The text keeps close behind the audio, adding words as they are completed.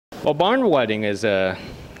Well, Barn Wedding is an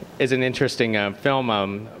interesting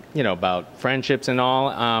film, you know, about friendships and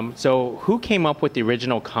all. So who came up with the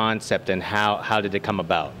original concept and how did it come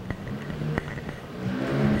about?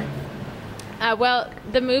 Well,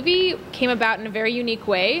 the movie came about in a very unique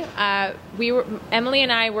way. Emily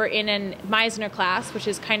and I were in a Meisner class, which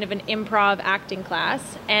is kind of an improv acting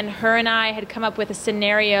class, and her and I had come up with a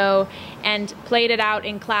scenario and played it out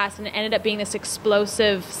in class, and it ended up being this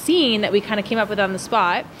explosive scene that we kind of came up with on the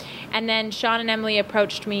spot. And then Sean and Emily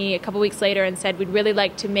approached me a couple weeks later and said, we'd really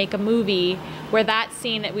like to make a movie where that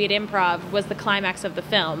scene that we had improv was the climax of the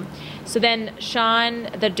film. So then Sean,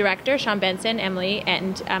 the director, Sean Benson, Emily,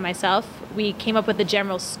 and myself, we came up with the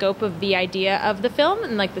general scope of the idea of the film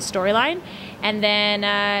and like the storyline. And then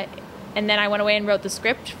I went away and wrote the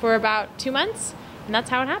script for about 2 months, and that's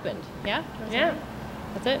how it happened. Yeah? Yeah.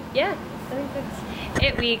 That's it? Yeah. I think that's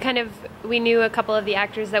it. We knew a couple of the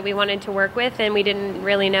actors that we wanted to work with, and we didn't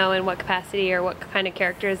really know in what capacity or what kind of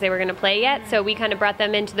characters they were going to play yet. So we kind of brought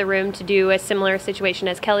them into the room to do a similar situation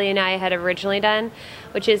as Kelly and I had originally done,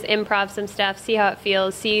 which is improv some stuff, see how it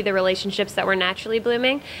feels, see the relationships that were naturally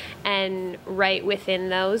blooming, and write within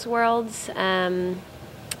those worlds,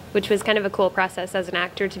 which was kind of a cool process as an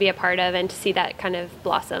actor to be a part of and to see that kind of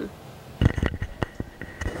blossom.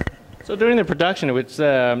 So during the production, it was,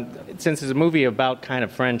 since it's a movie about kind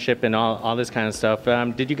of friendship and all this kind of stuff,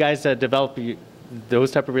 did you guys develop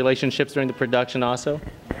those type of relationships during the production also?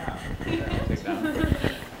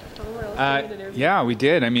 Yeah, we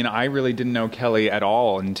did. I mean, I really didn't know Kelly at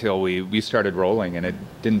all until we started rolling, and it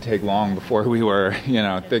didn't take long before we were, you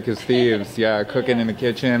know, thick as thieves. Yeah, cooking in the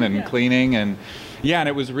kitchen and cleaning, and yeah, and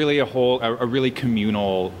it was really a really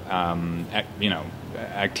communal, you know,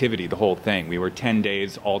 activity, the whole thing. We were 10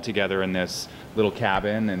 days all together in this little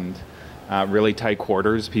cabin, and really tight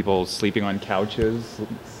quarters, people sleeping on couches,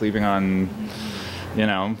 sleeping on, you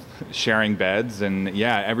know, sharing beds, and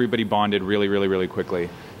yeah, everybody bonded really, really, really quickly,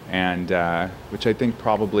 and which I think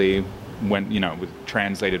probably went, you know, was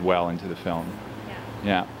translated well into the film.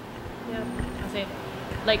 Yeah. Yeah.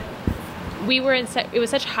 Like, we were it was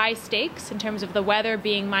such high stakes in terms of the weather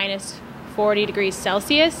being minus 40 degrees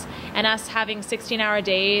Celsius and us having 16-hour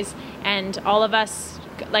days, and all of us,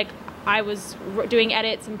 like, I was doing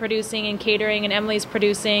edits and producing and catering, and Emily's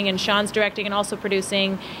producing, and Sean's directing and also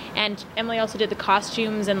producing, and Emily also did the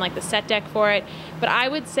costumes and like the set deck for it. But I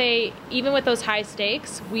would say even with those high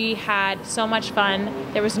stakes, we had so much fun.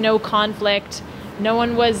 There was no conflict.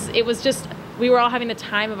 It was just, we were all having the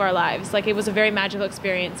time of our lives. Like, it was a very magical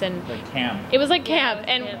experience, and like camp. It was like camp.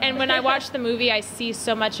 And when I watch the movie, I see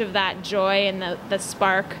so much of that joy and the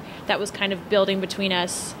spark that was kind of building between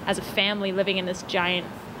us as a family living in this giant,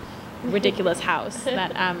 ridiculous house.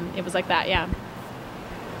 That it was like that, yeah.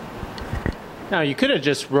 Now, you could have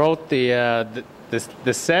just wrote the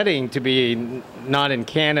setting to be not in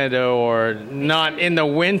Canada or not in the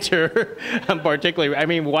winter, particularly. I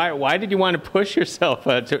mean, why did you want to push yourself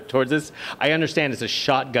towards this? I understand it's a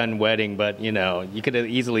shotgun wedding, but you know, you could have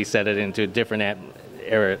easily set it into different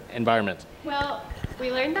environments. Well,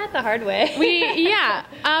 we learned that the hard way.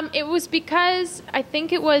 It was because I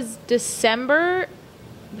think it was December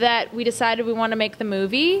that we decided we want to make the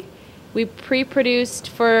movie. We pre-produced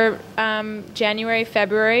for January,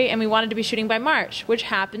 February, and we wanted to be shooting by March, which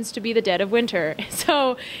happens to be the dead of winter.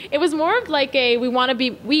 So it was more of like we wanted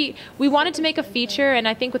to make a feature, and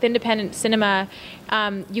I think with independent cinema,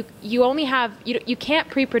 you can't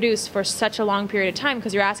pre-produce for such a long period of time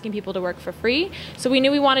because you're asking people to work for free. So we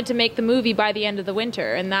knew we wanted to make the movie by the end of the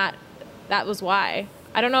winter, and that was why.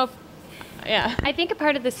 I don't know if. Yeah. I think a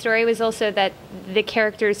part of the story was also that the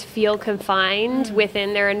characters feel confined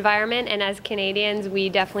within their environment, and as Canadians, we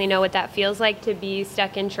definitely know what that feels like. To be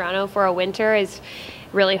stuck in Toronto for a winter is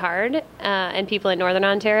really hard, and people in Northern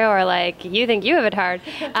Ontario are like, you think you have it hard.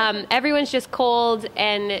 Everyone's just cold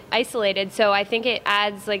and isolated, so I think it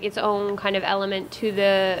adds like its own kind of element to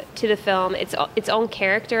the film, its own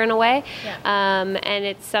character in a way. And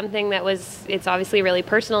it's something that it's obviously really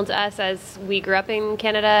personal to us as we grew up in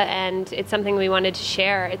Canada, and it's something we wanted to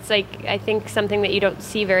share. It's like, I think, something that you don't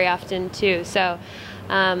see very often too, so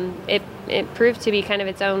it proved to be kind of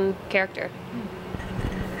its own character.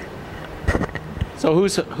 So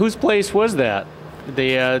whose place was that?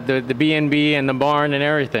 The B&B and the barn and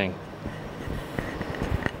everything.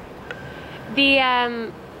 The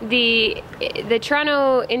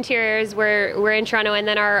Toronto interiors were in Toronto, and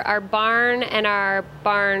then our barn and our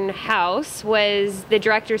barn house was the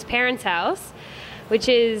director's parents' house, which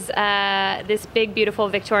is this big, beautiful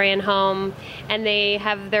Victorian home, and they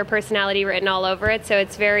have their personality written all over it, so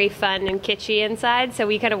it's very fun and kitschy inside. So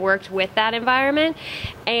we kind of worked with that environment,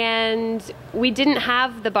 and we didn't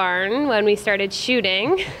have the barn when we started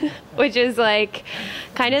shooting, which is like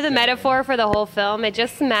kind of the metaphor for the whole film. It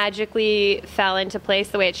just magically fell into place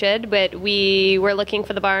the way it should, but we were looking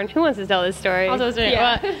for the barn. Who wants to tell this story? I'll tell the story.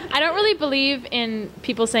 Yeah. Well, I don't really believe in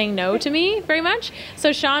people saying no to me very much.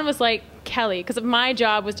 So Sean was like, Kelly, because my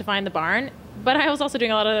job was to find the barn, but I was also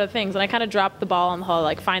doing a lot of other things, and I kind of dropped the ball on the whole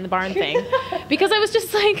like find the barn thing because I was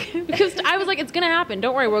just like, because I was like, it's gonna happen,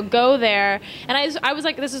 don't worry, we'll go there. And I was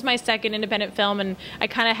like, this is my second independent film, and I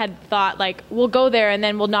kind of had thought like, we'll go there and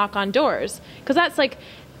then we'll knock on doors, because that's like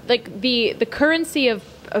the currency of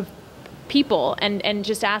people and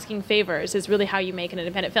just asking favors is really how you make an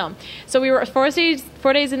independent film. So we were 4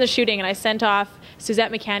 days in the shooting, and I sent off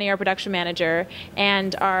Suzette McCanny, our production manager,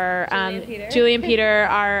 and our Julian Peter,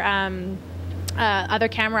 our other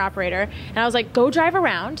camera operator, and I was like, go drive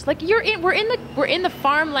around. Like, we're in the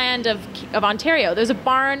farmland of Ontario. There's a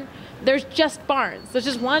barn. There's just barns. There's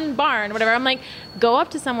just one barn, whatever. I'm like, go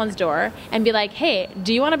up to someone's door and be like, hey,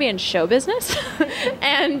 do you want to be in show business?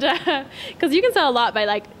 And because you can sell a lot by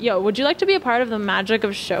like, yo, would you like to be a part of the magic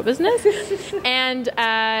of show business? And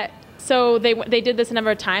so they did this a number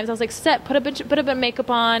of times. I was like, put a bit of makeup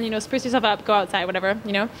on, spruce yourself up, go outside, whatever,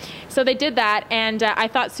 So they did that, and I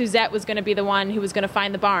thought Suzette was going to be the one who was going to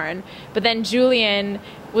find the barn. But then Julian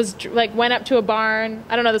went up to a barn.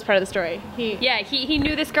 I don't know this part of the story. He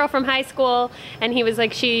knew this girl from high school, and he was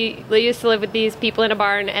like, she used to live with these people in a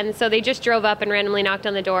barn, and so they just drove up and randomly knocked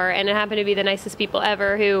on the door, and it happened to be the nicest people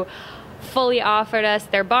ever who fully offered us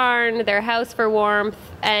their barn, their house for warmth,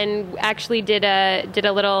 and actually did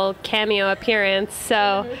a little cameo appearance.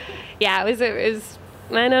 So yeah, it was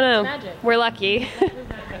I don't know. Magic. We're lucky.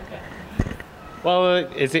 Well,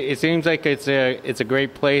 it seems like it's a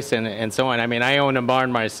great place and so on. I mean, I own a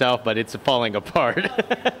barn myself, but it's falling apart.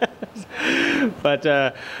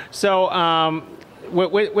 But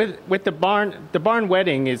with the barn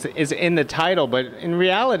wedding is in the title, but in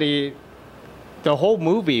reality, the whole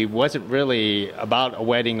movie wasn't really about a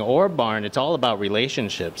wedding or a barn. It's all about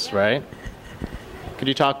relationships, right? Could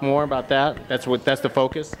you talk more about that? That's the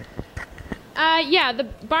focus? Yeah, the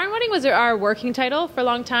barn wedding was our working title for a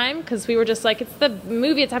long time, because we were just like, it's the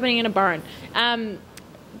movie, it's happening in a barn.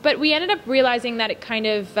 But we ended up realizing that it kind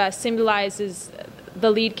of symbolizes the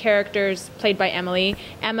lead characters, played by Emily,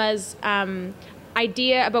 Emma's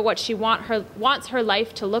idea about what she wants her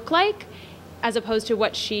life to look like, as opposed to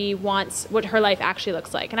what her life actually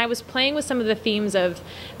looks like. And I was playing with some of the themes of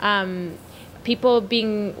people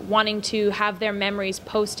wanting to have their memories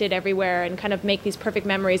posted everywhere and kind of make these perfect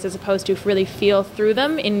memories, as opposed to really feel through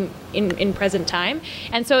them in present time.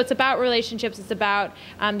 And so it's about relationships. It's about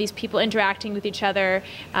these people interacting with each other.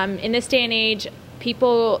 In this day and age,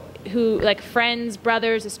 people who, like friends,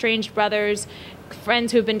 brothers, estranged brothers,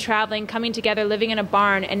 friends who have been traveling, coming together, living in a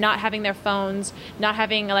barn, and not having their phones, not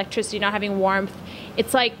having electricity, not having warmth.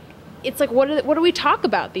 It's like what do we talk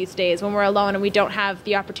about these days when we're alone and we don't have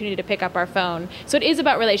the opportunity to pick up our phone? So it is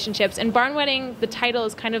about relationships. And Barn Wedding, the title,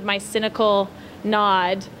 is kind of my cynical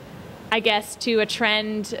nod, I guess, to a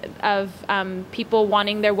trend of people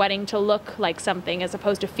wanting their wedding to look like something as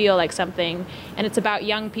opposed to feel like something. And it's about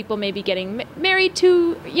young people maybe getting married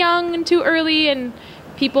too young and too early, and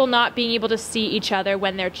people not being able to see each other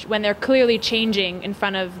when they're clearly changing in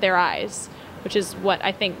front of their eyes, which is what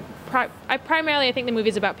I think. Primarily, I think the movie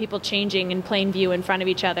is about people changing in plain view in front of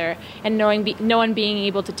each other, and no one being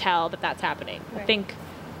able to tell that that's happening. Right.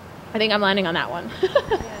 I think I'm landing on that one.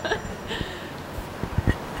 Yeah.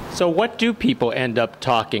 So what do people end up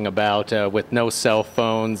talking about with no cell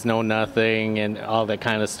phones, no nothing, and all that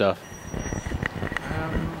kind of stuff?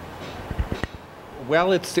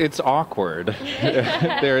 Well, it's awkward.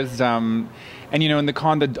 There's and in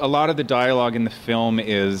a lot of the dialogue in the film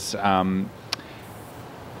is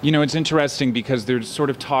it's interesting because they're sort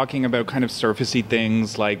of talking about kind of surfacey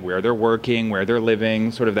things like where they're working, where they're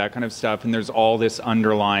living, sort of that kind of stuff, and there's all this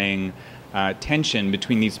underlying tension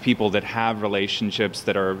between these people that have relationships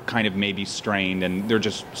that are kind of maybe strained, and they're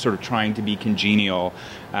just sort of trying to be congenial,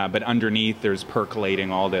 but underneath there's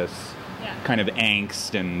percolating all this kind of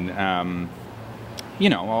angst and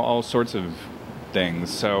all sorts of things.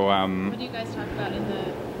 So what do you guys talk about on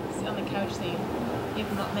the couch scene? You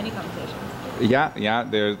have many conversations. Yeah,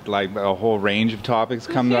 there's like a whole range of topics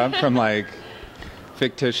comes up, from like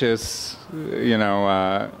fictitious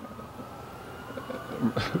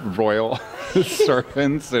royal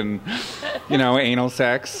servants and anal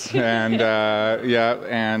sex and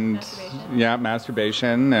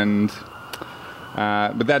masturbation and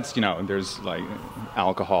But that's, there's like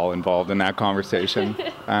alcohol involved in that conversation.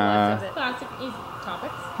 Classic easy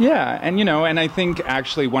topics. Yeah, and I think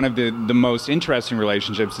actually one of the most interesting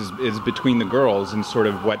relationships is between the girls and sort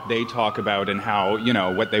of what they talk about and how,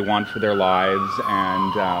 what they want for their lives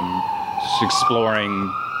and just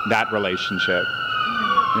exploring that relationship.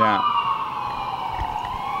 Yeah.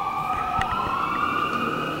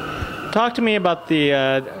 Talk to me about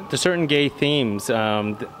the certain gay themes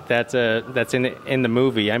that's in the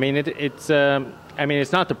movie. I mean, it's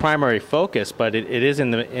not the primary focus, but it is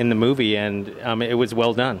in the movie, and it was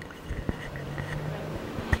well done.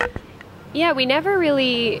 Yeah, we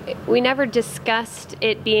never discussed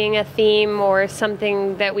it being a theme or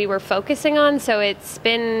something that we were focusing on. So it's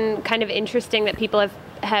been kind of interesting that people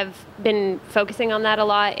have been focusing on that a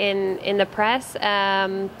lot in the press,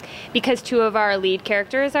 because two of our lead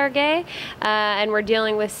characters are gay, and we're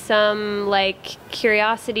dealing with some like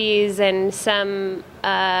curiosities and some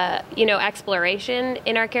exploration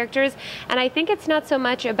in our characters. And I think it's not so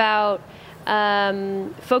much about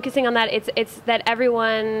focusing on that. It's that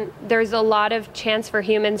there's a lot of chance for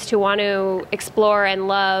humans to want to explore and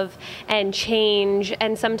love and change,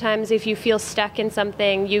 and sometimes if you feel stuck in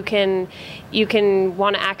something, you can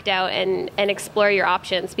want to act out and explore your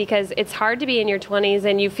options, because it's hard to be in your 20s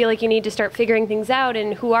and you feel like you need to start figuring things out,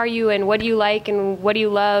 and who are you and what do you like and what do you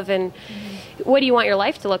love and what do you want your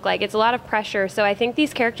life to look like. It's a lot of pressure. So I think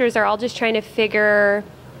these characters are all just trying to figure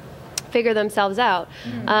themselves out.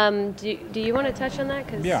 Do you want to touch on that?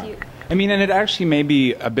 Yeah. I mean, and it actually may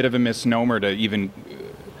be a bit of a misnomer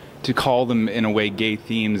to call them in a way gay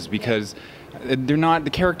themes, because they're not. The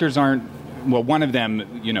characters aren't. Well, one of them,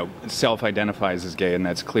 self-identifies as gay, and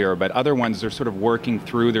that's clear. But other ones, they're sort of working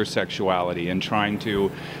through their sexuality and trying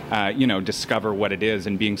to, discover what it is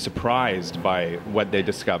and being surprised by what they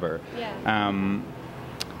discover. Yeah.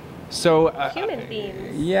 So human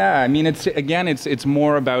themes. Yeah, I mean, it's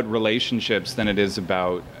more about relationships than it is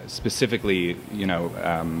about specifically,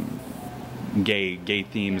 gay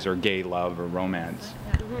themes or gay love or romance.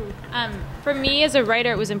 For me as a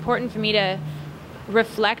writer, it was important for me to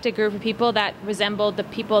reflect a group of people that resembled the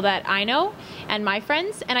people that I know and my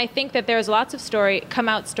friends. And I think that there's lots of come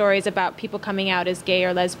out stories about people coming out as gay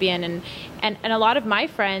or lesbian, and a lot of my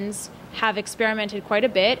friends have experimented quite a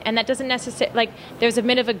bit, and that doesn't necessarily, there's a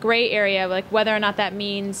bit of a gray area, whether or not that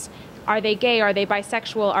means, are they gay, are they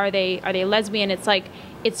bisexual, are they lesbian?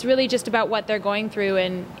 It's really just about what they're going through,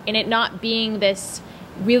 and it not being this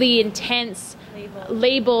really intense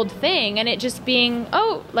labeled thing, and it just being,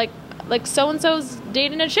 like so-and-so's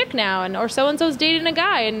dating a chick now, or so-and-so's dating a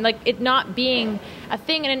guy, and it not being a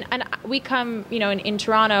thing. And we come, in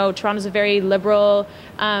Toronto's a very liberal,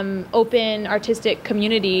 open, artistic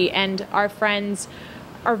community, and our friends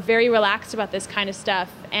are very relaxed about this kind of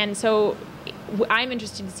stuff. And so I'm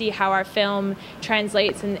interested to see how our film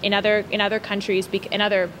translates in other countries, in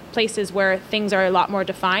other places where things are a lot more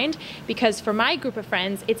defined. Because for my group of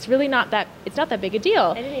friends, it's really not that big a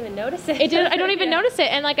deal. I didn't even notice it. I don't even notice it.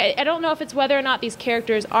 And I don't know if it's whether or not these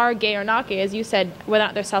characters are gay or not gay, as you said, whether or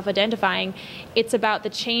not they're self-identifying. It's about the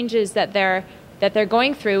changes that they're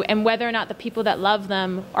going through, and whether or not the people that love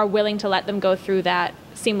them are willing to let them go through that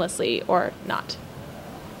seamlessly or not.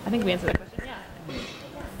 I think we answered that question.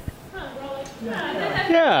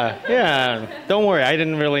 Yeah. Don't worry, I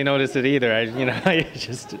didn't really notice it either.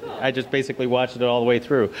 I just basically watched it all the way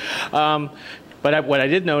through. But what I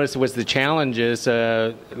did notice was the challenges.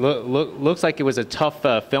 Looks like it was a tough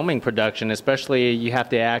filming production, especially you have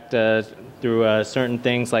to act through certain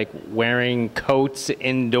things like wearing coats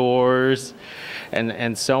indoors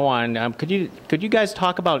and so on. Could you guys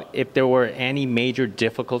talk about if there were any major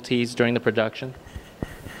difficulties during the production?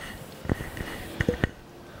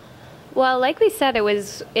 Well, like we said, it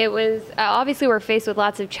was obviously we're faced with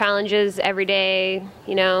lots of challenges every day,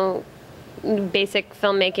 basic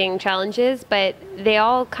filmmaking challenges, but they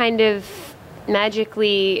all kind of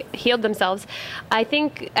magically healed themselves.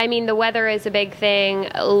 The weather is a big thing.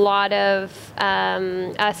 A lot of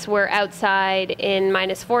us were outside in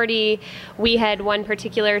 -40. We had one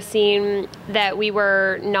particular scene that we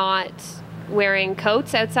were not wearing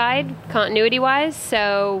coats outside, continuity-wise,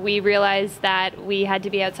 so we realized that we had to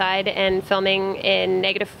be outside and filming in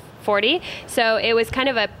 -40. So it was kind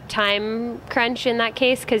of a time crunch in that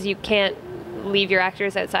case, because you can't leave your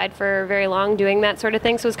actors outside for very long doing that sort of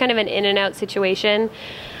thing. So it was kind of an in and out situation.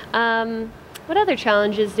 What other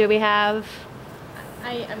challenges do we have?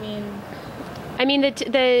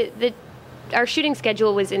 our shooting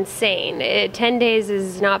schedule was insane. 10 days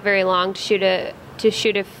is not very long to to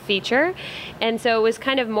shoot a feature. And so it was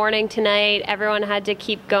kind of morning to night. Everyone had to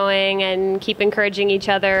keep going and keep encouraging each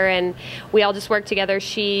other, and we all just worked together.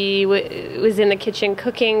 She was in the kitchen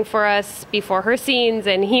cooking for us before her scenes,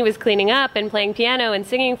 and he was cleaning up and playing piano and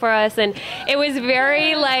singing for us, and it was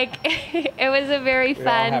very like it was a very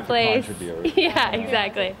fun place. Yeah,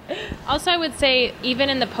 exactly. Also, I would say even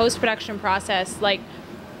in the post-production process, like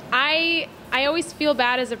I always feel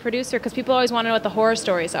bad as a producer because people always want to know what the horror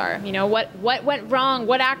stories are. You know, what went wrong?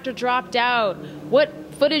 What actor dropped out? What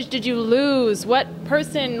footage did you lose? What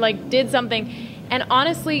person like did something? And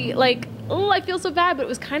honestly, like, oh, I feel so bad, but it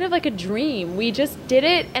was kind of like a dream. We just did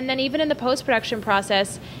it, and then even in the post-production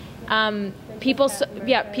process, Kat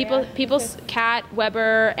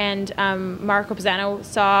Weber and Marco Pisano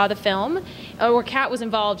saw the film, or Kat was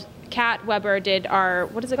involved. Kat Weber did our,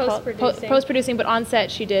 what is it called? Post-producing, but on set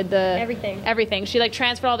she did the everything. She like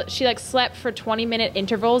transferred all she like slept for 20-minute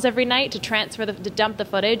intervals every night to dump the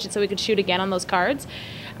footage, and so we could shoot again on those cards.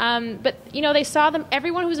 But you know, they saw them.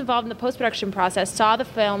 Everyone who was involved in the post-production process saw the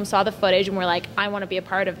film, saw the footage, and were like, "I want to be a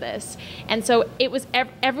part of this." And so it was.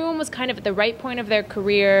 Everyone was kind of at the right point of their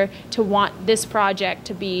career to want this project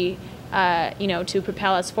to be, to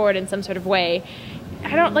propel us forward in some sort of way.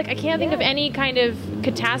 I can't think of any kind of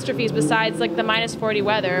catastrophes besides like the -40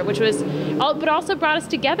 weather, which was, but also brought us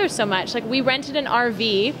together so much. Like we rented an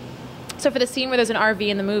RV. So for the scene where there's an RV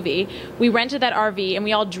in the movie, we rented that RV and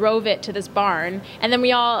we all drove it to this barn, and then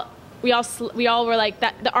we all were like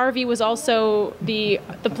that. The RV was also the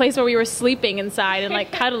place where we were sleeping inside and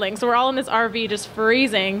like cuddling. So we're all in this RV just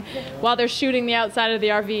freezing while they're shooting the outside of the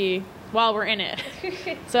RV while we're in it.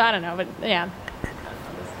 So I don't know, but yeah.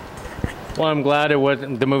 Well, I'm glad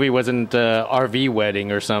the movie wasn't RV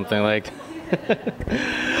wedding or something like.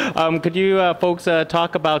 Could you folks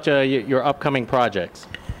talk about your upcoming projects?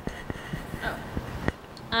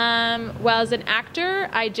 Well, as an actor,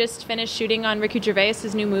 I just finished shooting on Ricky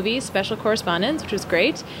Gervais's new movie, Special Correspondence, which was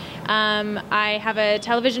great. I have a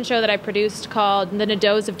television show that I produced called The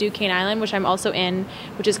Nadeaus of Duquesne Island, which I'm also in,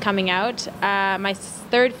 which is coming out. My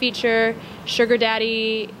third feature, Sugar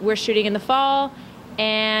Daddy, we're shooting in the fall.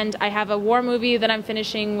 And I have a war movie that I'm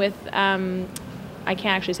finishing with, I can't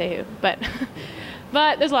actually say who, but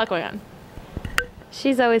there's a lot going on.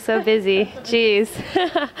 She's always so busy. Jeez.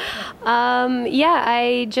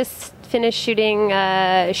 I just finished shooting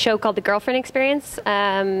a show called The Girlfriend Experience,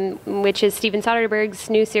 which is Steven Soderbergh's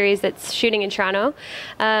new series that's shooting in Toronto.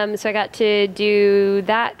 So I got to do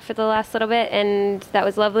that for the last little bit, and that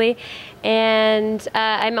was lovely. And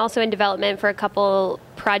I'm also in development for a couple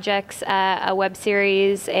projects, a web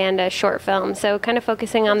series and a short film. So kind of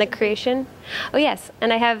focusing on the creation. Oh yes,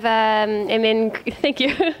 and I have thank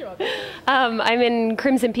you. I'm in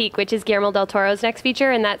Crimson Peak, which is Guillermo del Toro's next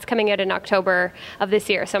feature, and that's coming out in October of this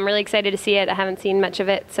year. So I'm really excited to see it. I haven't seen much of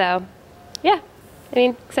it, so yeah.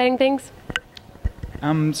 Exciting things.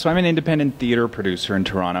 So I'm an independent theater producer in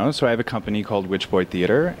Toronto. So I have a company called Witchboy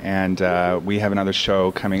Theater, and we have another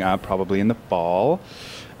show coming up probably in the fall.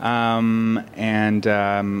 I'm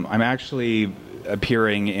actually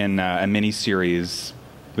appearing in a mini-series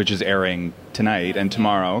which is airing tonight and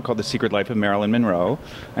tomorrow called The Secret Life of Marilyn Monroe.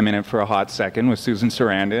 I'm in it for a hot second with Susan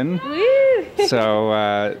Sarandon.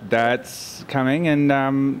 So that's coming, and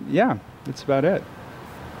that's about it.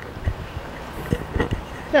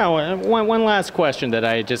 Yeah, one last question that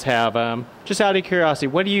I just have, just out of curiosity,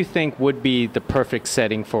 what do you think would be the perfect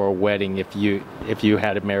setting for a wedding if you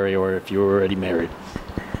had to marry, or if you were already married?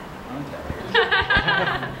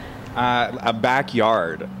 A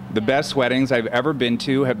backyard. The best weddings I've ever been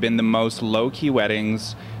to have been the most low-key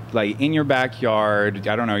weddings, like in your backyard,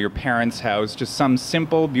 I don't know, your parents' house, just some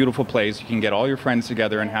simple, beautiful place you can get all your friends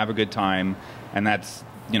together and have a good time, and that's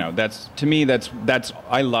to me, that's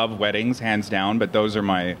I love weddings, hands down, but those are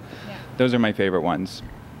my favorite ones.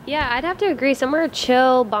 Yeah, I'd have to agree. Somewhere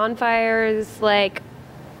chill, bonfires, like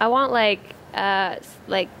I want like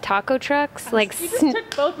taco trucks, like you just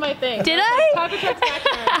took both my things. Did I? Taco trucks.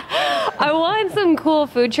 I want some cool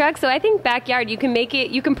food trucks. So I think backyard, you can make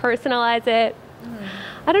it, you can personalize it.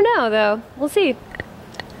 I don't know though. We'll see.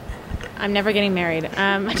 I'm never getting married.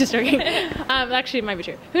 I'm just joking. Actually, it might be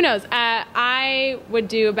true. Who knows? I would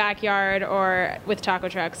do a backyard or with taco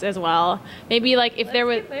trucks as well. Maybe like if there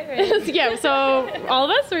was, yeah. So all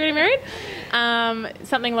of us are getting married.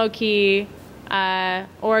 Something low key,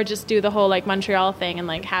 or just do the whole like Montreal thing and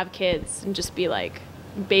like have kids and just be like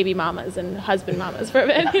baby mamas and husband mamas for a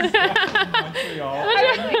bit.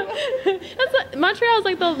 Montreal is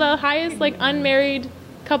like the highest like unmarried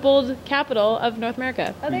coupled capital of North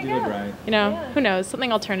America. Oh, there you go. Right. Who knows?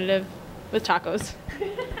 Something alternative with tacos.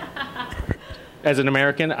 As an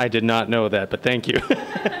American, I did not know that, but thank you.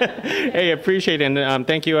 Hey, appreciate it, and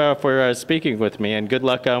thank you for speaking with me, and good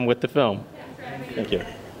luck with the film. Thank you.